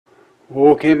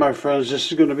Okay, my friends,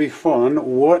 this is going to be fun.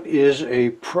 What is a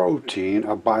protein?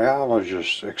 A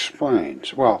biologist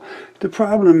explains. Well, the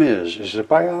problem is that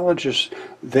biologists,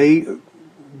 they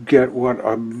get what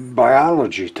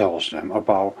biology tells them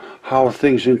about how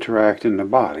things interact in the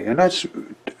body, and that's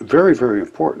very, very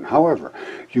important. However,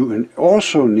 you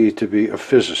also need to be a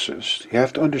physicist. You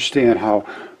have to understand how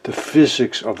the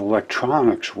physics of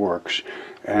electronics works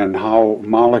and how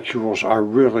molecules are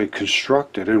really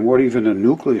constructed and what even a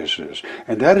nucleus is.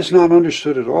 And that is not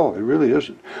understood at all. It really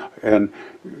isn't. And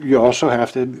you also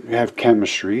have to have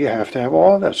chemistry. You have to have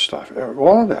all that stuff.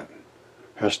 All of that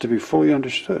has to be fully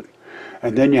understood.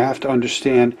 And then you have to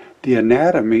understand the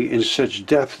anatomy in such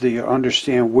depth that you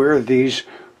understand where these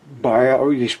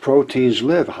proteins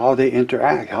live, how they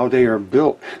interact, how they are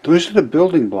built. Those are the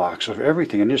building blocks of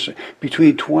everything. And there's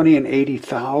between 20 and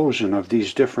 80,000 of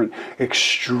these different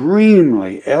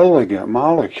extremely elegant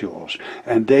molecules,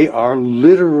 and they are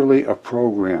literally a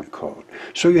program code.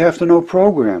 So you have to know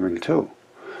programming too.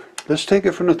 Let's take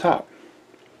it from the top.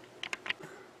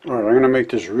 All right, I'm going to make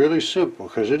this really simple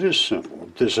because it is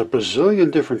simple. There's a bazillion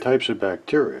different types of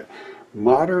bacteria.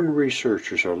 Modern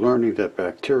researchers are learning that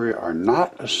bacteria are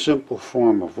not a simple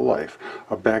form of life.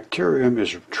 A bacterium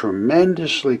is a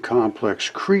tremendously complex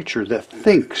creature that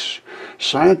thinks.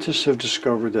 Scientists have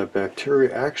discovered that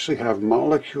bacteria actually have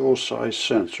molecule-sized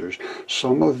sensors.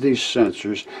 Some of these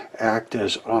sensors act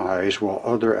as eyes while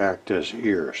others act as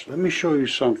ears. Let me show you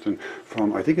something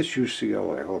from, I think it's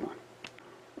UCLA. Hold on.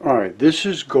 All right, this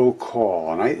is Go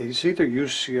Call, and it's either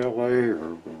UCLA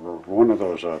or one of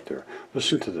those out there.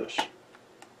 Listen to this.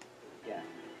 Yeah,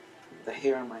 the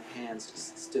hair on my hands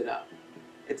just stood up.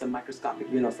 It's a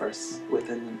microscopic universe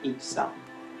within each cell.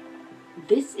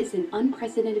 This is an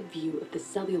unprecedented view of the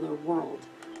cellular world.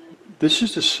 This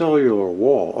is the cellular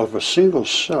wall of a single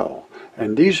cell,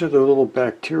 and these are the little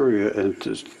bacteria and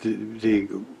the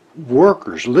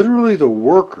workers, literally the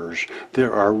workers that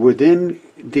are within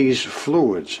these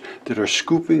fluids that are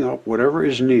scooping up whatever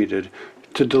is needed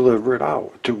to deliver it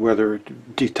out, to whether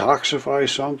detoxify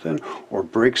something or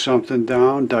break something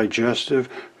down, digestive,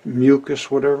 mucus,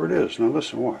 whatever it is. Now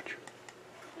listen, watch.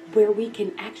 Where we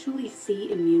can actually see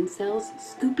immune cells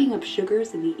scooping up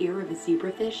sugars in the ear of a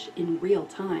zebrafish in real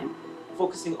time.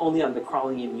 Focusing only on the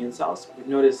crawling immune cells, we've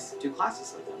noticed two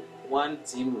classes of them. One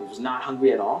team was not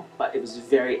hungry at all, but it was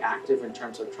very active in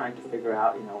terms of trying to figure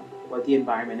out, what the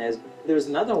environment is. There was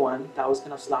another one that was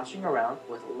kind of sloshing around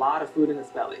with a lot of food in its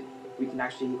belly. We can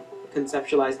actually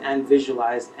conceptualize and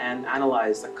visualize and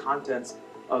analyze the contents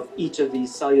of each of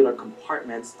these cellular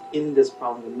compartments in this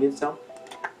crawling immune cell.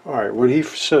 All right, when he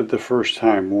said the first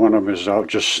time one of them is out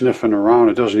just sniffing around,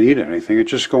 it doesn't eat anything,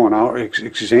 it's just going out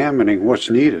examining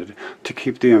what's needed to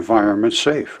keep the environment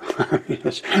safe.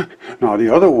 Now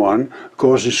the other one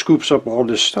goes and scoops up all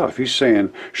this stuff. He's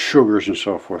saying sugars and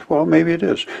so forth. Well, maybe it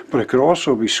is, but it could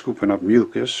also be scooping up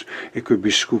mucus. It could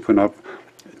be scooping up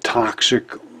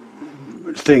toxic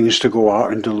things to go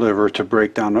out and deliver to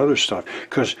break down other stuff,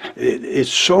 because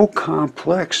it's so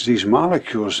complex, these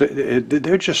molecules.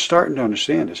 They're just starting to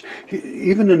understand this.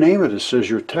 Even the name of this says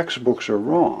your textbooks are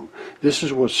wrong. This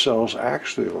is what cells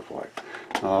actually look like.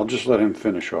 I'll just let him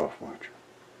finish off. Watch.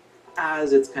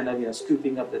 As it's kind of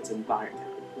scooping up its environment.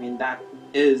 I mean, that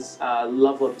is a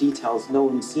level of details no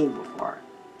one's seen before.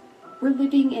 We're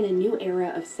living in a new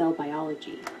era of cell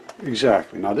biology.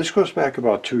 Exactly. Now this goes back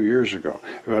about 2 years ago.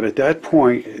 But at that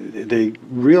point, they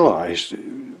realized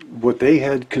what they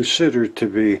had considered to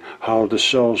be how the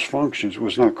cell's functions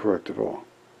was not correct at all.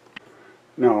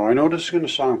 Now, I know this is going to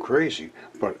sound crazy,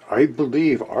 but I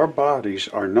believe our bodies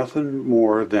are nothing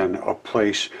more than a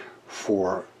place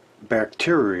for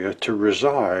bacteria to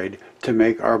reside to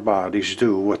make our bodies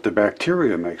do what the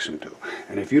bacteria makes them do.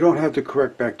 And if you don't have the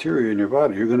correct bacteria in your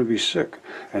body, you're going to be sick.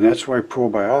 And that's why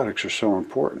probiotics are so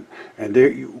important. And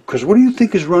because what do you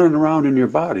think is running around in your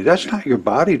body? That's not your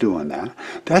body doing that.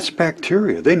 That's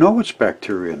bacteria. They know it's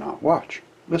bacteria now. Watch.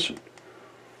 Listen.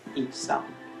 Each cell.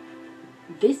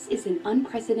 This is an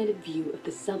unprecedented view of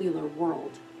the cellular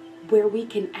world, where we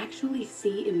can actually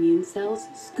see immune cells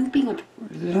scooping up.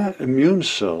 They're not immune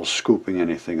cells scooping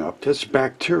anything up. That's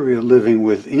bacteria living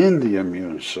within the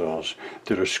immune cells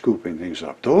that are scooping things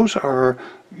up. Those are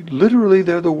literally,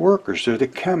 they're the workers, they're the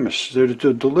chemists, they're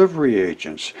the delivery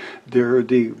agents, they're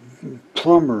the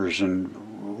plumbers and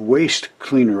waste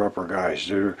cleaner upper guys,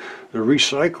 they're the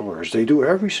recyclers. They do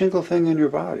every single thing in your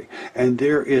body. And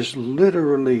there is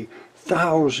literally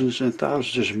thousands and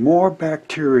thousands. There's more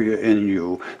bacteria in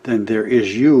you than there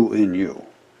is you in you.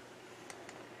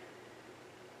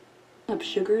 Up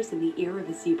sugars in the ear of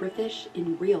a zebrafish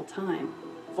in real time.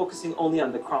 Focusing only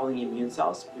on the crawling immune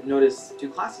cells, we've noticed two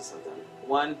classes of them.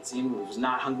 One team was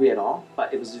not hungry at all,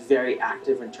 but it was very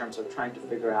active in terms of trying to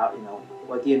figure out,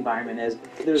 what the environment is.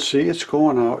 See, it's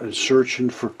going out and searching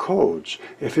for codes.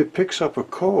 If it picks up a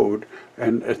code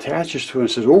and attaches to it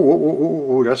and says,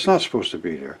 oh, that's not supposed to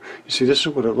be there. You see, this is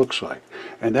what it looks like.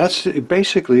 And that's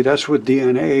basically, that's what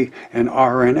DNA and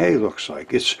RNA looks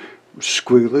like. It's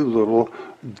squiggly little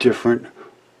different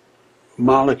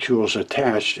molecules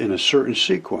attached in a certain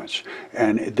sequence,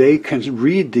 and they can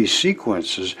read these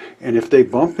sequences, and if they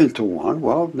bump into one,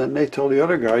 well, then they tell the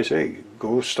other guys, hey,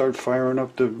 go start firing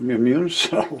up the immune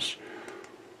cells.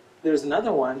 There's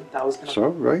another one that was so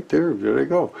right there they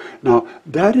go. Now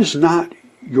that is not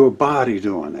your body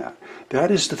doing that.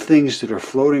 That is the things that are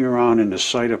floating around in the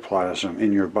cytoplasm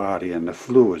in your body, and the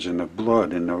fluids and the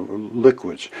blood and the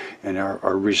liquids, and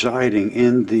are residing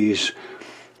in these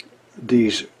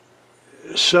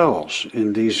cells,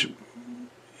 in these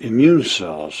immune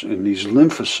cells, in these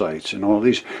lymphocytes, in all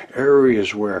these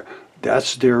areas where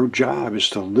that's their job, is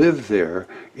to live there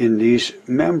in these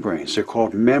membranes. They're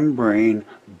called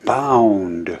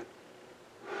membrane-bound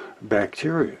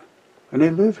bacteria, and they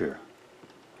live here.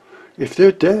 If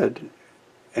they're dead,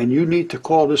 and you need to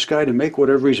call this guy to make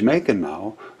whatever he's making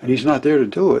now, and he's not there to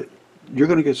do it, you're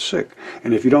going to get sick.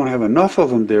 And if you don't have enough of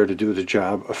them there to do the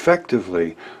job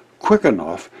effectively, quick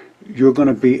enough, you're going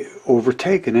to be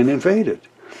overtaken and invaded.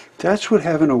 That's what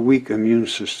having a weak immune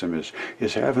system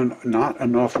is having not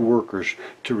enough workers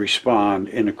to respond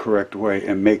in a correct way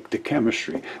and make the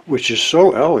chemistry, which is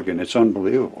so elegant, it's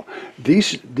unbelievable.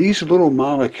 These little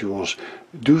molecules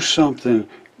do something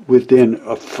within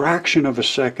a fraction of a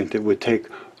second that would take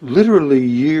literally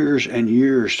years and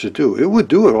years to do. It would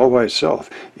do it all by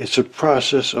itself. It's a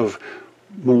process of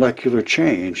molecular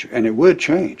change, and it would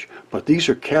change. But these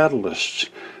are catalysts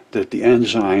that the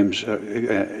enzymes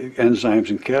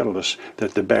and catalysts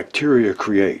that the bacteria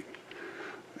create.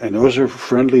 And those are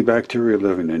friendly bacteria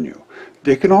living in you.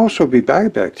 They can also be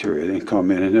bad bacteria that come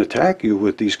in and attack you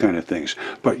with these kind of things.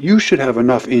 But you should have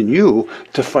enough in you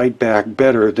to fight back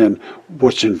better than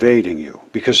what's invading you.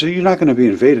 Because you're not going to be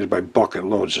invaded by bucket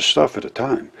loads of stuff at a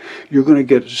time. You're going to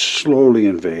get slowly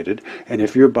invaded, and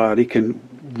if your body can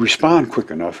respond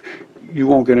quick enough, you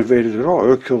won't get invaded at all.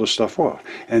 It'll kill the stuff off.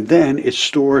 And then it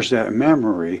stores that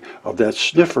memory of that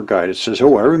sniffer guy that says,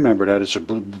 oh, I remember that. It's a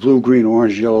blue, green,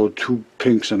 orange, yellow, 2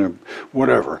 pinks, and a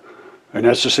whatever. And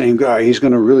that's the same guy. He's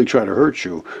going to really try to hurt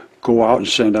you. Go out and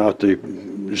send out the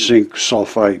zinc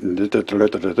sulfite and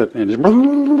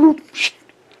it's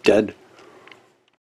dead.